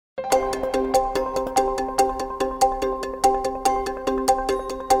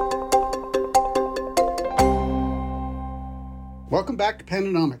Welcome back to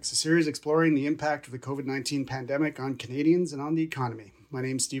Pandonomics, a series exploring the impact of the COVID-19 pandemic on Canadians and on the economy. My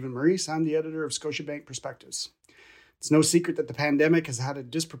name's Stephen Maurice. I'm the editor of Scotiabank Perspectives. It's no secret that the pandemic has had a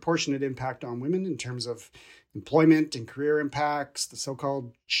disproportionate impact on women in terms of employment and career impacts, the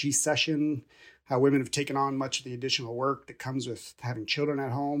so-called she-cession, how women have taken on much of the additional work that comes with having children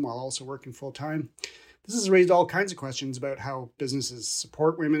at home while also working full-time. This has raised all kinds of questions about how businesses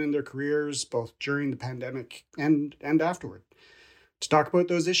support women in their careers, both during the pandemic and afterward. To talk about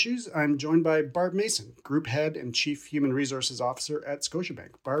those issues, I'm joined by Barb Mason, Group Head and Chief Human Resources Officer at Scotiabank.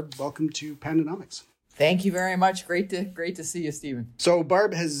 Barb, welcome to Pandonomics. Thank you very much. Great to see you, Stephen. So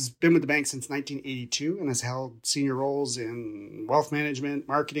Barb has been with the bank since 1982 and has held senior roles in wealth management,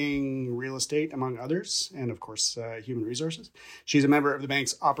 marketing, real estate, among others, and of course, human resources. She's a member of the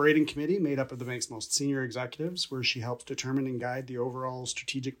bank's operating committee, made up of the bank's most senior executives, where she helps determine and guide the overall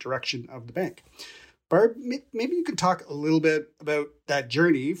strategic direction of the bank. Barb, maybe you could talk a little bit about that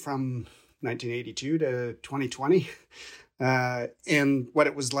journey from 1982 to 2020 and what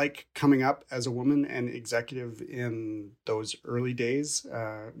it was like coming up as a woman and executive in those early days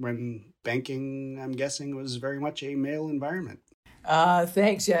when banking, I'm guessing, was very much a male environment.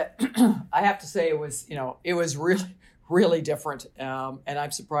 Thanks. Yeah, I have to say it was really, really different. And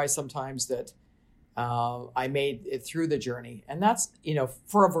I'm surprised sometimes that I made it through the journey. And that's,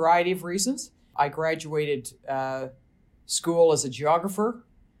 for a variety of reasons. I graduated school as a geographer,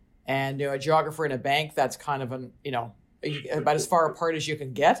 and a geographer in a bank, that's kind of about as far apart as you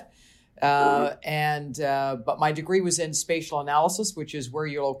can get. But my degree was in spatial analysis, which is where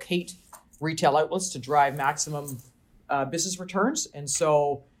you locate retail outlets to drive maximum business returns. And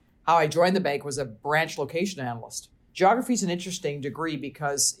so how I joined the bank was a branch location analyst. Geography is an interesting degree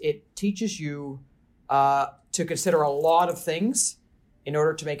because it teaches you to consider a lot of things in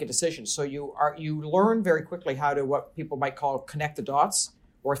order to make a decision. So you learn very quickly how to, what people might call, connect the dots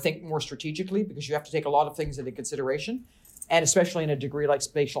or think more strategically, because you have to take a lot of things into consideration, and especially in a degree like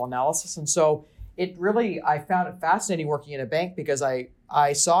spatial analysis. And so I found it fascinating working in a bank because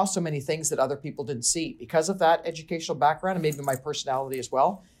I saw so many things that other people didn't see because of that educational background and maybe my personality as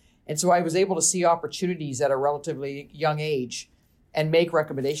well. And so I was able to see opportunities at a relatively young age and make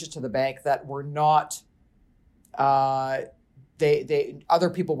recommendations to the bank that were not, other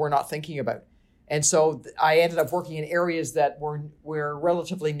people were not thinking about. And so I ended up working in areas that were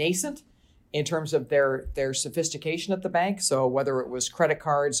relatively nascent in terms of their sophistication at the bank. So whether it was credit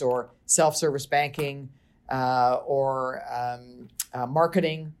cards or self-service banking or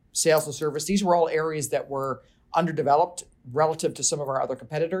marketing, sales and service, these were all areas that were underdeveloped relative to some of our other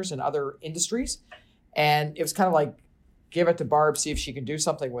competitors in other industries. And it was kind of like, give it to Barb, see if she can do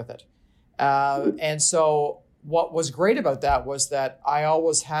something with it. And so what was great about that was that I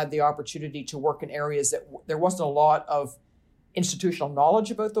always had the opportunity to work in areas that there wasn't a lot of institutional knowledge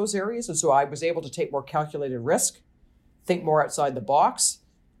about those areas. And so I was able to take more calculated risk, think more outside the box,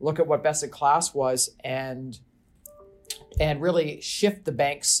 look at what best in class was, and really shift the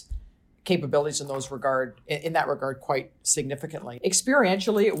bank's capabilities in that regard quite significantly.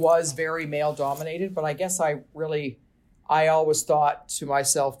 Experientially, it was very male dominated, but I guess I always thought to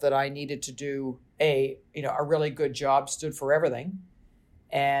myself that I needed to do a really good job, stood for everything.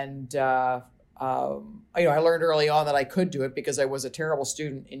 And, I learned early on that I could do it because I was a terrible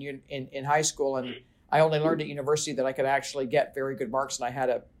student in high school. And I only learned at university that I could actually get very good marks, and I had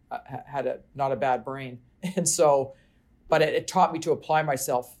a not a bad brain. And so, but it taught me to apply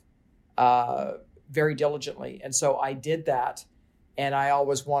myself very diligently. And so I did that. And I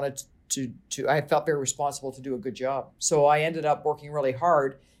always wanted I felt very responsible to do a good job. So I ended up working really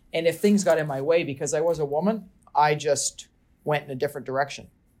hard. And if things got in my way because I was a woman, I just went in a different direction.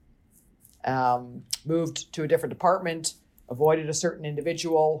 Moved to a different department, avoided a certain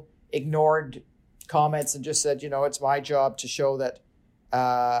individual, ignored comments, and just said, it's my job to show that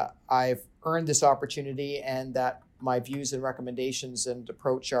I've earned this opportunity and that my views and recommendations and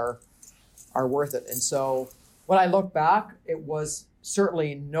approach are worth it. And so when I look back, it was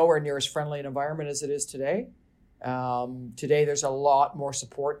certainly nowhere near as friendly an environment as it is today. Today, there's a lot more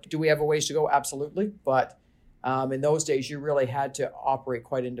support. Do we have a ways to go? Absolutely. But in those days, you really had to operate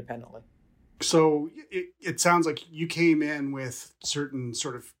quite independently. So it sounds like you came in with certain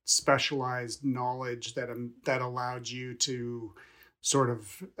sort of specialized knowledge that allowed you to sort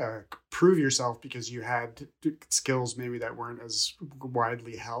of prove yourself because you had skills maybe that weren't as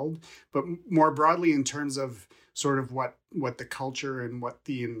widely held. But more broadly, in terms of sort of what the culture and what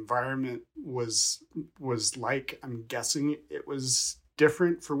the environment was like, I'm guessing it was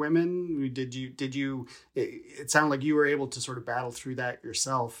different for women? It sounded like you were able to sort of battle through that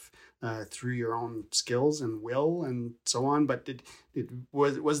yourself through your own skills and will and so on. But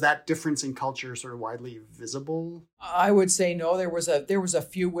was that difference in culture sort of widely visible? I would say no. There was a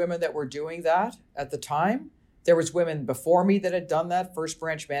few women that were doing that at the time. There was women before me that had done that, first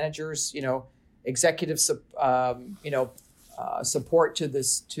branch managers, executive, support to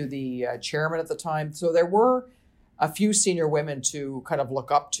the chairman at the time. So there were a few senior women to kind of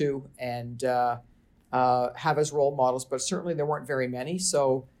look up to and have as role models, but certainly there weren't very many.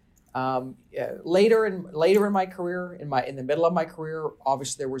 So later in my career, in the middle of my career,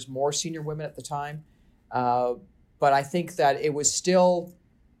 obviously there was more senior women at the time, but I think that it was still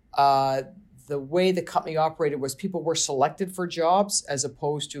the way the company operated was people were selected for jobs as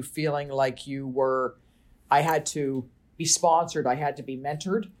opposed to feeling like I had to be sponsored, I had to be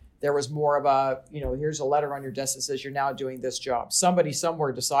mentored. There was more of a, here's a letter on your desk that says you're now doing this job. Somebody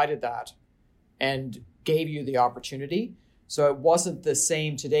somewhere decided that and gave you the opportunity. So it wasn't the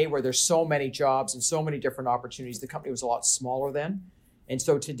same today where there's so many jobs and so many different opportunities. The company was a lot smaller then. And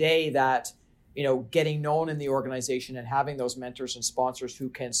so today that, getting known in the organization and having those mentors and sponsors who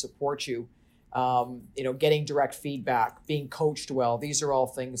can support you, getting direct feedback, being coached well, these are all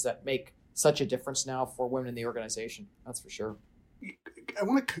things that make such a difference now for women in the organization. That's for sure.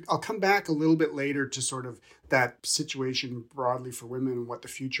 I'll come back a little bit later to sort of that situation broadly for women and what the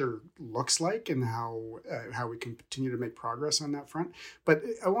future looks like and how we can continue to make progress on that front. But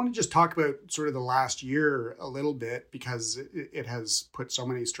I want to just talk about sort of the last year a little bit because it has put so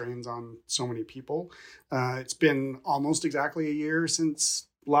many strains on so many people. It's been almost exactly a year since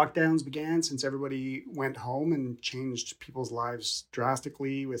lockdowns began, since everybody went home and changed people's lives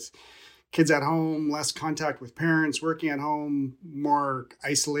drastically with kids at home, less contact with parents, working at home, more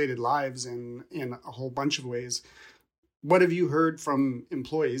isolated lives in a whole bunch of ways. What have you heard from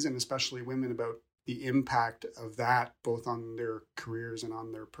employees, and especially women, about the impact of that, both on their careers and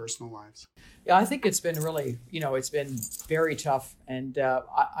on their personal lives? Yeah, I think it's been really, it's been very tough. And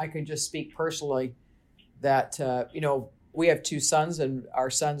I can just speak personally that, we have two sons, and our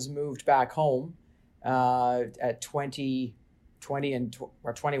sons moved back home at 20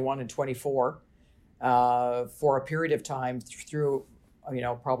 or 21 and 24 for a period of time through,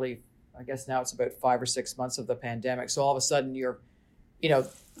 probably, I guess now it's about 5 or 6 months of the pandemic. So all of a sudden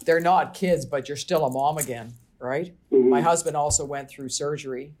they're not kids, but you're still a mom again, right? Mm-hmm. My husband also went through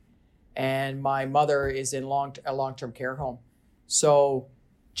surgery, and my mother is in a long-term care home. So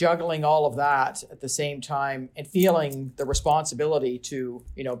juggling all of that at the same time and feeling the responsibility to,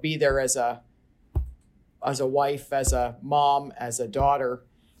 be there as a wife, as a mom, as a daughter,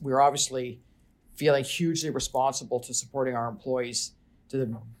 we're obviously feeling hugely responsible to supporting our employees to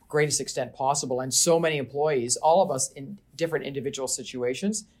the greatest extent possible. And so many employees, all of us in different individual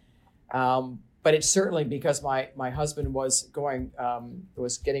situations. But it's certainly because my husband was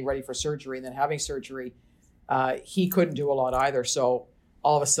getting ready for surgery and then having surgery, he couldn't do a lot either. So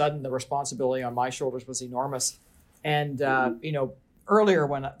all of a sudden the responsibility on my shoulders was enormous. And, earlier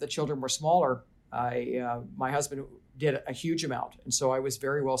when the children were smaller, my husband did a huge amount. And so I was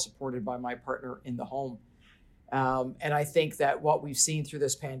very well supported by my partner in the home. And I think that what we've seen through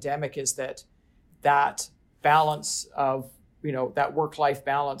this pandemic is that balance of, that work-life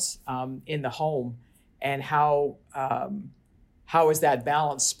balance in the home, and how is that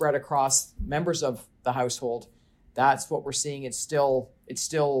balance spread across members of the household. That's what we're seeing. It's still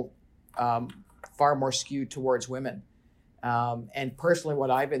far more skewed towards women. And personally, what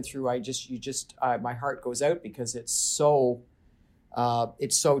I've been through, my heart goes out because it's so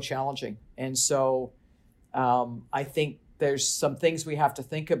challenging. And so I think there's some things we have to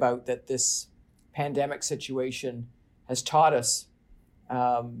think about that this pandemic situation has taught us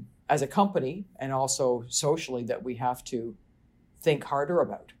as a company and also socially that we have to think harder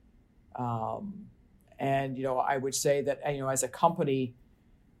about. And I would say that as a company,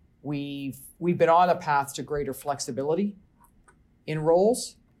 we've been on a path to greater flexibility in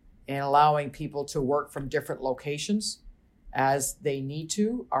roles and allowing people to work from different locations as they need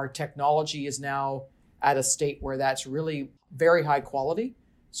to. Our technology is now at a state where that's really very high quality,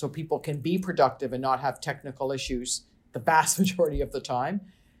 so people can be productive and not have technical issues the vast majority of the time.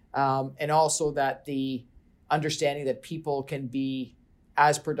 And also that the understanding that people can be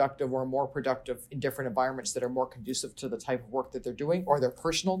as productive or more productive in different environments that are more conducive to the type of work that they're doing or their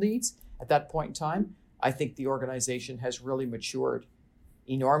personal needs at that point in time. I think the organization has really matured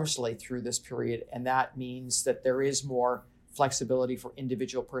enormously through this period. And that means that there is more flexibility for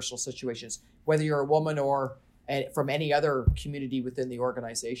individual personal situations, whether you're a woman or from any other community within the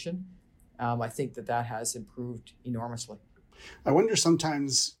organization. I think that has improved enormously. I wonder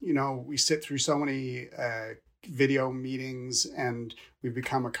sometimes, we sit through so many video meetings and we've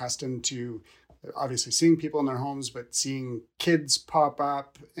become accustomed to obviously seeing people in their homes, but seeing kids pop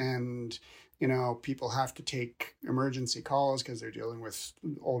up and, people have to take emergency calls because they're dealing with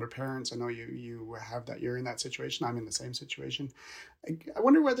older parents. I know you have that. You're in that situation. I'm in the same situation. I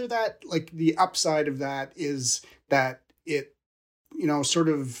wonder whether that, like, the upside of that is that it, sort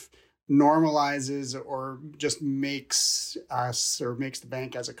of normalizes or just makes us or makes the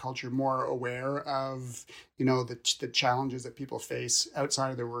bank as a culture more aware of, the challenges that people face outside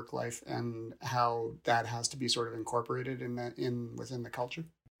of their work life and how that has to be sort of incorporated within the culture.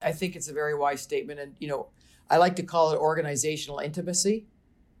 I think it's a very wise statement. And, I like to call it organizational intimacy,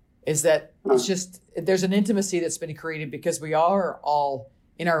 is that it's just, there's an intimacy that's been created because we are all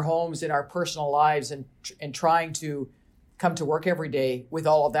in our homes, in our personal lives, and trying to come to work every day with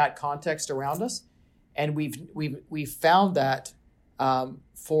all of that context around us. And we've found that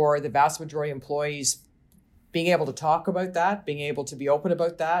for the vast majority of employees, being able to talk about that, being able to be open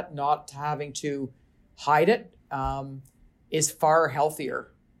about that, not having to hide it, is far healthier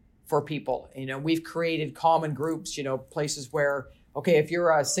for people. We've created common groups, places where, okay, if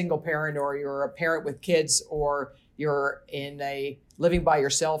you're a single parent or you're a parent with kids or you're living by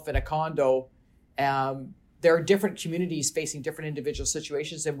yourself in a condo, there are different communities facing different individual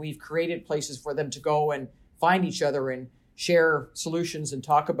situations, and we've created places for them to go and find each other and share solutions and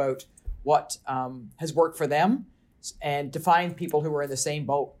talk about what has worked for them, and to find people who are in the same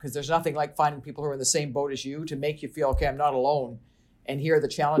boat, because there's nothing like finding people who are in the same boat as you to make you feel, okay, I'm not alone, and here are the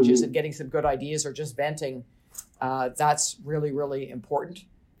challenges, and getting some good ideas or just venting. That's really, really important.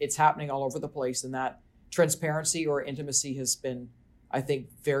 It's happening all over the place, and that transparency or intimacy has been, I think,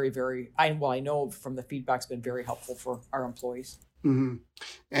 very, very, I know from the feedback's been very helpful for our employees. Mm-hmm.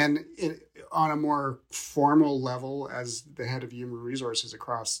 And on a more formal level, as the head of human resources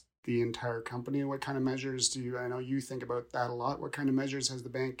across the entire company, what kind of measures I know you think about that a lot, what kind of measures has the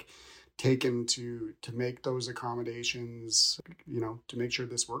bank taken to make those accommodations, to make sure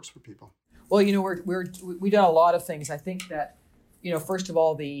this works for people? Well, we've done a lot of things. I think that, first of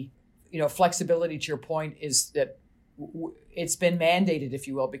all, the, flexibility, to your point, is that it's been mandated, if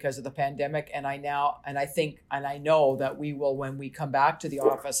you will, because of the pandemic. And I know that we will, when we come back to the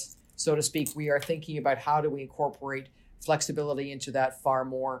office, so to speak, we are thinking about how do we incorporate flexibility into that far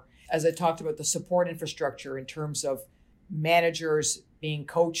more. As I talked about the support infrastructure in terms of managers being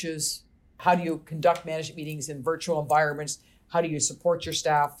coaches, how do you conduct management meetings in virtual environments? How do you support your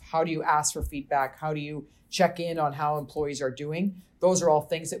staff? How do you ask for feedback? How do you check in on how employees are doing? Those are all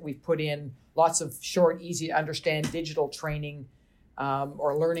things that we've put in. Lots of short, easy to understand digital training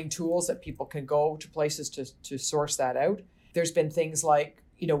or learning tools that people can go to places to source that out. There's been things like,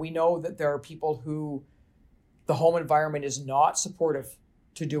 we know that there are people who the home environment is not supportive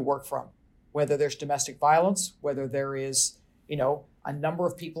to do work from, whether there's domestic violence, whether there is, a number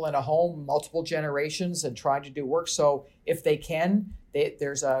of people in a home, multiple generations, and trying to do work. So if they can, they've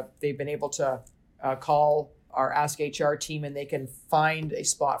been able to call our Ask HR team, and they can find a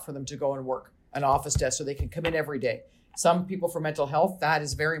spot for them to go and work, an office desk, so they can come in every day. Some people for mental health, that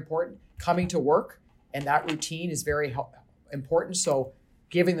is very important. Coming to work and that routine is very important. So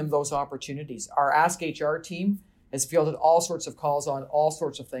giving them those opportunities. Our Ask HR team has fielded all sorts of calls on all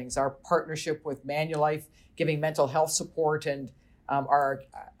sorts of things. Our partnership with Manulife, giving mental health support, and our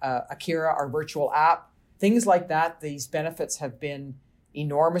Akira, our virtual app, things like that. These benefits have been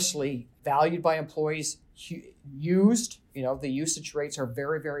enormously valued by employees, used. The usage rates are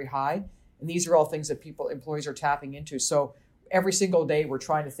very, very high. And these are all things that employees are tapping into. So every single day we're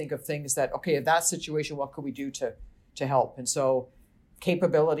trying to think of things that, okay, in that situation, what could we do to help? And so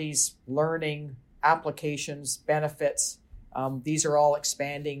capabilities, learning, applications, benefits, these are all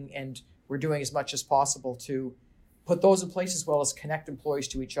expanding, and we're doing as much as possible to put those in place, as well as connect employees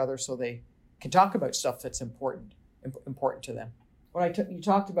to each other so they can talk about stuff that's important to them. When you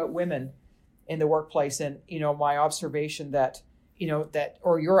talked about women in the workplace, and my observation that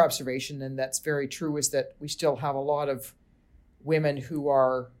your observation, and that's very true, is that we still have a lot of women who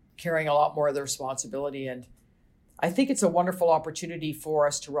are carrying a lot more of the responsibility. And I think it's a wonderful opportunity for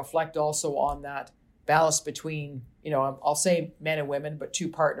us to reflect also on that balance between, I'll say men and women, but two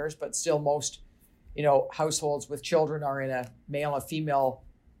partners, but still most, households with children are in a male and female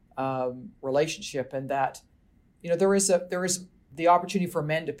relationship, and that, there is the opportunity for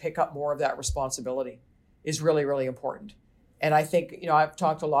men to pick up more of that responsibility is really, really important. And I think, I've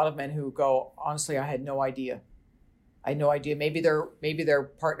talked to a lot of men who go, honestly, I had no idea. Maybe their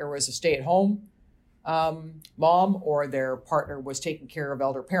partner was a stay-at-home mom, or their partner was taking care of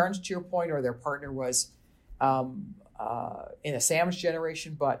elder parents, to your point, or their partner was in a sandwich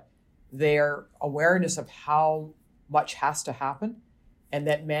generation, but their awareness of how much has to happen and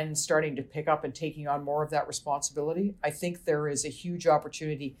that men starting to pick up and taking on more of that responsibility. I think there is a huge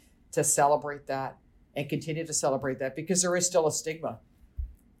opportunity to celebrate that and continue to celebrate that, because there is still a stigma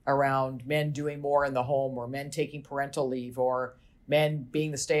around men doing more in the home, or men taking parental leave, or men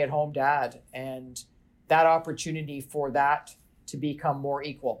being the stay-at-home dad. And that opportunity for that to become more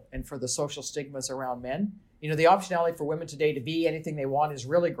equal, and for the social stigmas around men. The optionality for women today to be anything they want is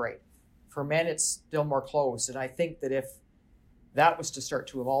really great. For men, it's still more closed. And I think that if that was to start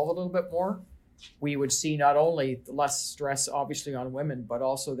to evolve a little bit more, we would see not only less stress, obviously, on women, but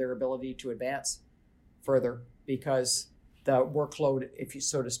also their ability to advance further, because the workload, if you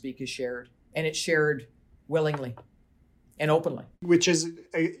so to speak, is shared, and it's shared willingly and openly. Which is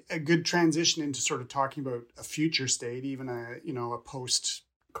a good transition into sort of talking about a future state, even a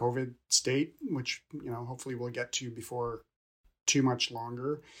post-COVID state, which, hopefully we'll get to before too much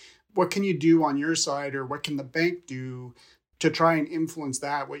longer. What can you do on your side, or what can the bank do to try and influence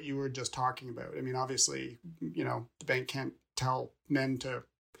that, what you were just talking about? I mean, obviously, the bank can't tell men to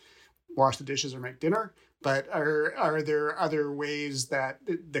wash the dishes or make dinner, but are there other ways that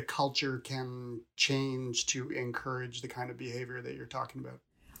the culture can change to encourage the kind of behavior that you're talking about?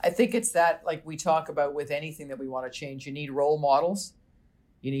 I think it's that, like we talk about with anything that we want to change, you need role models.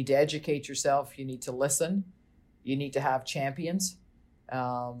 You need to educate yourself. You need to listen. You need to have champions.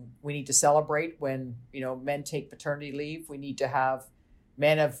 We need to celebrate when, men take paternity leave. We need to have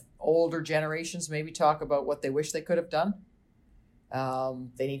men of older generations maybe talk about what they wish they could have done.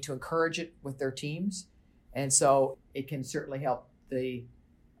 They need to encourage it with their teams. And so it can certainly help the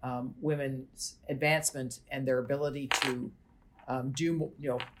women's advancement and their ability to do,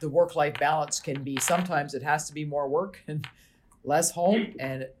 the work-life balance can be, sometimes it has to be more work and less home.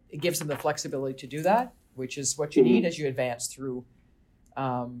 And it gives them the flexibility to do that, which is what you need as you advance through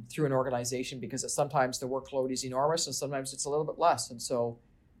an organization, because sometimes the workload is enormous and sometimes it's a little bit less. And so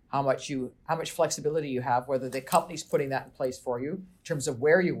how much flexibility you have, whether the company's putting that in place for you in terms of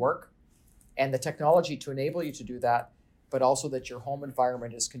where you work and the technology to enable you to do that, but also that your home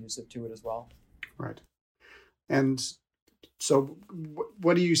environment is conducive to it as well. Right. And so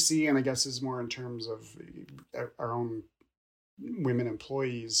what do you see, and I guess is more in terms of our own women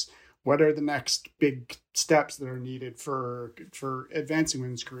employees, what are the next big steps that are needed for advancing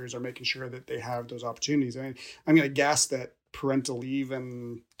women's careers, or making sure that they have those opportunities? I mean, I'm going to guess that parental leave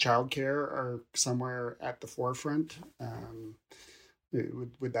and childcare are somewhere at the forefront.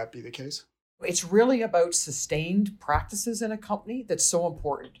 Would that be the case? It's really about sustained practices in a company that's so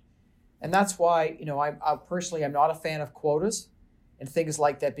important. And that's why, I personally, I'm not a fan of quotas and things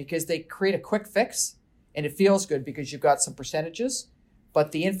like that, because they create a quick fix and it feels good because you've got some percentages,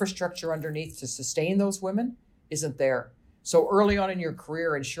 but the infrastructure underneath to sustain those women isn't there. So early on in your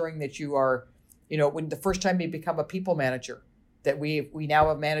career, ensuring that you are, when the first time you become a people manager, that we now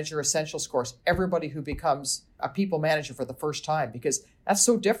have manager essentials course, everybody who becomes a people manager for the first time, because that's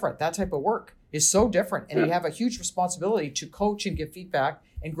so different. That type of work is so different. And you have a huge responsibility to coach and give feedback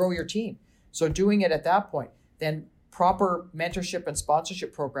and grow your team. So doing it at that point, then proper mentorship and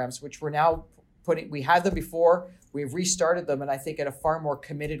sponsorship programs, which we're now we had them before, we've restarted them, and I think in a far more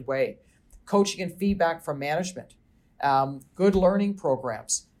committed way. Coaching and feedback from management, good learning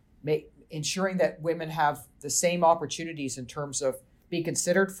programs, ensuring that women have the same opportunities in terms of being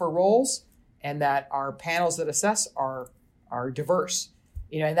considered for roles, and that our panels that assess are diverse.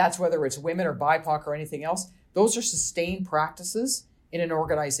 And that's whether it's women or BIPOC or anything else. Those are sustained practices in an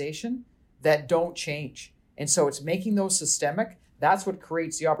organization that don't change. And so it's making those systemic. That's what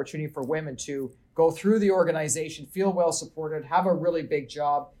creates the opportunity for women to go through the organization, feel well supported, have a really big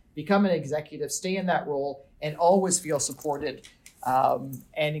job, become an executive, stay in that role, and always feel supported and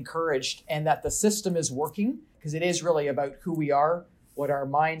encouraged, and that the system is working, because it is really about who we are, what our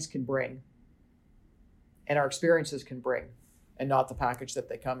minds can bring, and our experiences can bring, and not the package that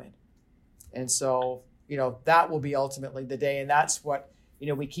they come in. And so, that will be ultimately the day. And that's what,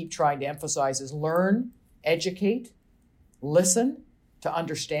 we keep trying to emphasize is learn, educate, listen to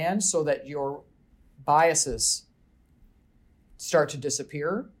understand, so that your biases start to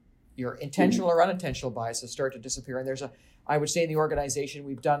disappear, your intentional or unintentional biases start to disappear. And I would say in the organization,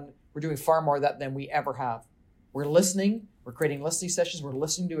 we're doing far more of that than we ever have. We're listening, we're creating listening sessions, we're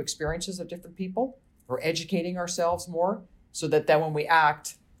listening to experiences of different people, we're educating ourselves more, so that then when we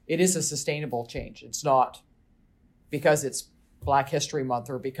act, it is a sustainable change. It's not because it's Black History Month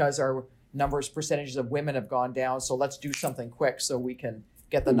or because our percentages of women have gone down, so let's do something quick so we can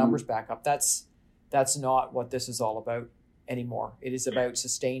get the numbers back up. That's not what this is all about. anymore. It is about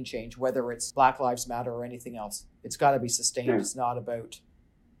sustained change, whether it's Black Lives Matter or anything else. It's got to be sustained. Yeah. It's not about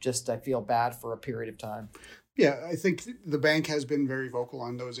just, I feel bad for a period of time. Yeah, I think the bank has been very vocal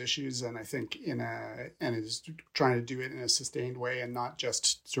on those issues, and I think and is trying to do it in a sustained way and not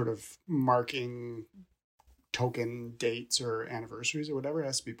just sort of marking token dates or anniversaries or whatever. It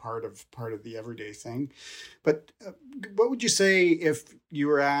has to be part of the everyday thing. But what would you say if you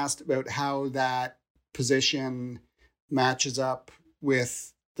were asked about how that position matches up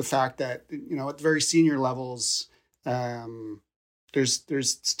with the fact that, you know, at the very senior levels, there's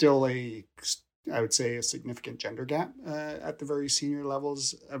still I would say a significant gender gap at the very senior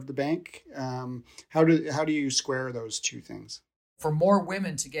levels of the bank. How do you square those two things? For more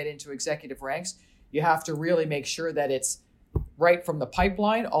women to get into executive ranks, you have to really make sure that it's right from the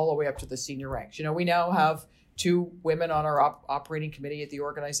pipeline all the way up to the senior ranks. You know, we now have 2 women on our operating committee at the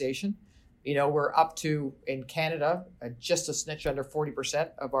organization. You know, we're up to, in Canada, just a snitch under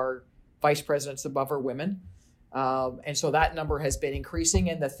 40% of our vice presidents above are women. And so that number has been increasing.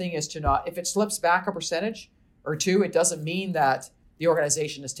 And the thing is to not, if it slips back a percentage or 2, it doesn't mean that the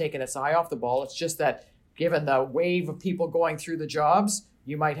organization has taken its eye off the ball. It's just that given the wave of people going through the jobs,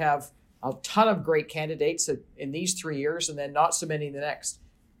 you might have a ton of great candidates in these 3 years and then not so many in the next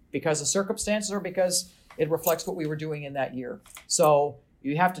because of circumstances or because it reflects what we were doing in that year. So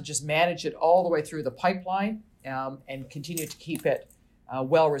you have to just manage it all the way through the pipeline and continue to keep it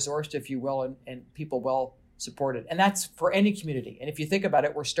well-resourced, if you will, and people well supported. And that's for any community. And if you think about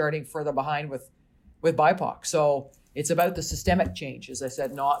it, we're starting further behind with BIPOC. So it's about the systemic change, as I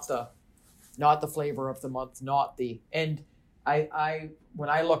said, not the flavor of the month, and I when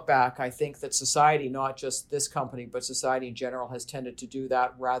I look back, I think that society, not just this company, but society in general, has tended to do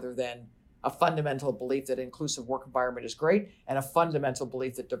that rather than a fundamental belief that inclusive work environment is great and a fundamental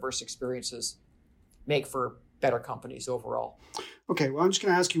belief that diverse experiences make for better companies overall. Okay, well, I'm just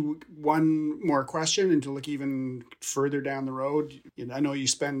going to ask you one more question and to look even further down the road. I know you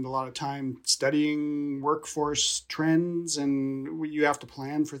spend a lot of time studying workforce trends and you have to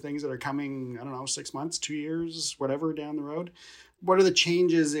plan for things that are coming, 6 months, 2 years, whatever down the road. What are the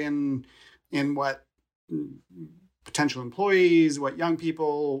changes in what potential employees, what young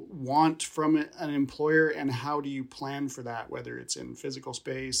people want from an employer, and how do you plan for that, whether it's in physical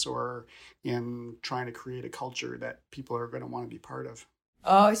space or in trying to create a culture that people are going to want to be part of?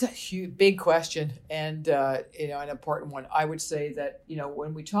 It's a big question and an important one. I would say that,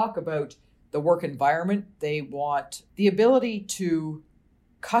 when we talk about the work environment, they want the ability to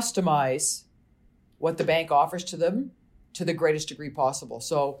customize what the bank offers to them to the greatest degree possible.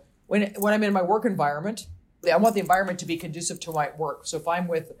 So when I'm in my work environment, I want the environment to be conducive to my work. So if I'm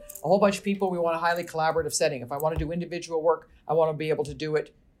with a whole bunch of people, we want a highly collaborative setting. If I want to do individual work, I want to be able to do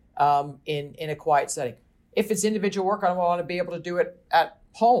it in a quiet setting. If it's individual work, I want to be able to do it at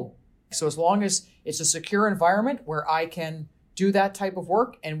home. So as long as it's a secure environment where I can do that type of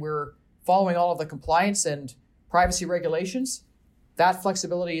work and we're following all of the compliance and privacy regulations, that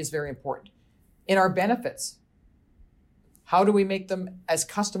flexibility is very important. In our benefits, how do we make them as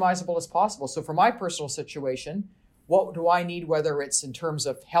customizable as possible? So for my personal situation, what do I need, whether it's in terms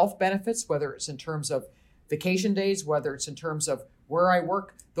of health benefits, whether it's in terms of vacation days, whether it's in terms of where I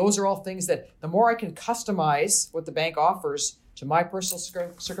work? Those are all things that the more I can customize what the bank offers to my personal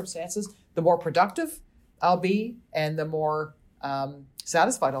circumstances, the more productive I'll be and the more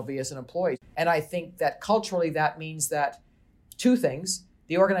satisfied I'll be as an employee. And I think that culturally that means that 2 things.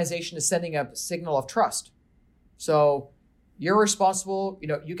 The organization is sending a signal of trust. So you're responsible,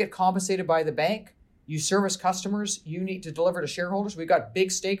 you get compensated by the bank, you service customers, you need to deliver to shareholders. We've got big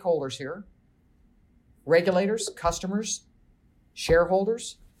stakeholders here, regulators, customers,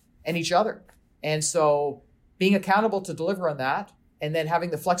 shareholders, and each other. And so being accountable to deliver on that and then having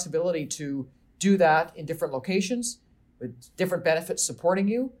the flexibility to do that in different locations with different benefits supporting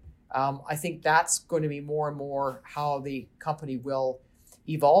you, I think that's going to be more and more how the company will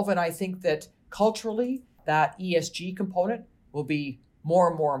evolve. And I think that culturally, that ESG component will be more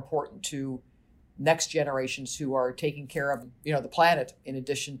and more important to next generations who are taking care of, the planet, in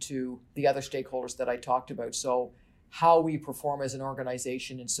addition to the other stakeholders that I talked about. So how we perform as an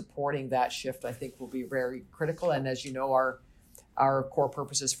organization in supporting that shift, I think, will be very critical. And as you know, our core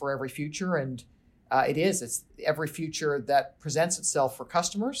purpose is for every future. And it's every future that presents itself for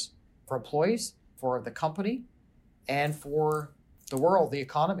customers, for employees, for the company, and for the world, the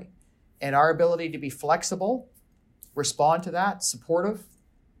economy. And our ability to be flexible, respond to that, supportive,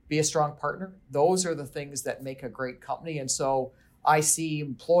 be a strong partner. Those are the things that make a great company. And so I see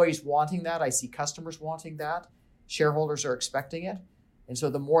employees wanting that. I see customers wanting that. Shareholders are expecting it. And so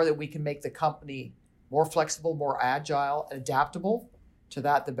the more that we can make the company more flexible, more agile, and adaptable to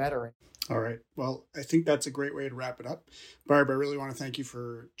that, the better. All right. Well, I think that's a great way to wrap it up. Barb, I really want to thank you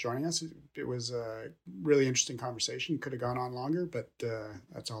for joining us. It was a really interesting conversation. Could have gone on longer, but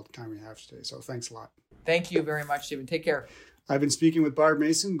that's all the time we have today. So thanks a lot. Thank you very much, Stephen. Take care. I've been speaking with Barb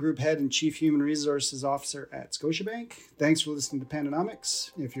Mason, Group Head and Chief Human Resources Officer at Scotiabank. Thanks for listening to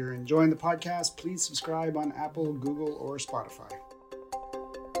Pandonomics. If you're enjoying the podcast, please subscribe on Apple, Google, or Spotify.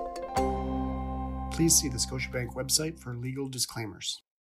 Please see the Scotiabank website for legal disclaimers.